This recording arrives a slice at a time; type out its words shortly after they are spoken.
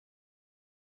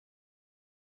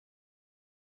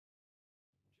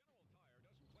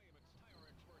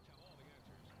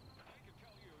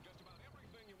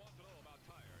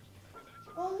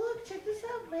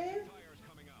babe?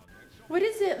 What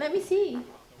is it? Let me see.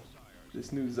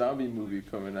 This new zombie movie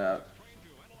coming out,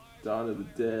 Dawn of the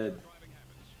Dead.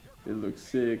 It looks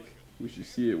sick. We should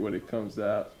see it when it comes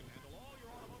out.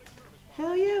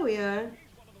 Hell yeah, we are.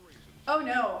 Oh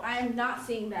no, I am not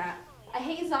seeing that. I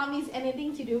hate zombies,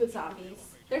 anything to do with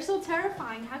zombies. They're so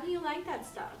terrifying. How can you like that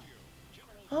stuff?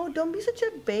 Oh, don't be such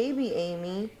a baby,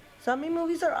 Amy. Zombie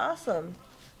movies are awesome.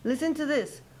 Listen to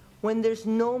this. When there's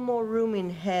no more room in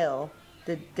hell,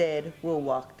 the dead will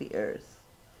walk the earth.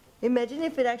 Imagine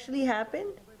if it actually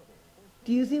happened.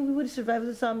 Do you think we would survive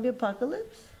the zombie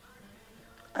apocalypse?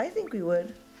 I think we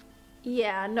would.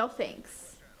 Yeah, no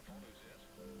thanks.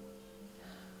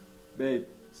 Babe,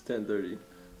 it's 10:30.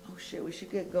 Oh shit, we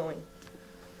should get going.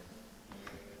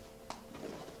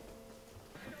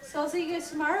 So I'll see you guys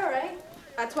tomorrow, right?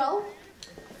 At 12?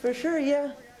 For sure,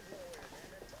 yeah.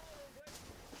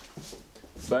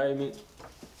 Bye, Amy.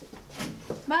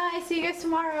 Bye, see you guys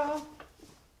tomorrow.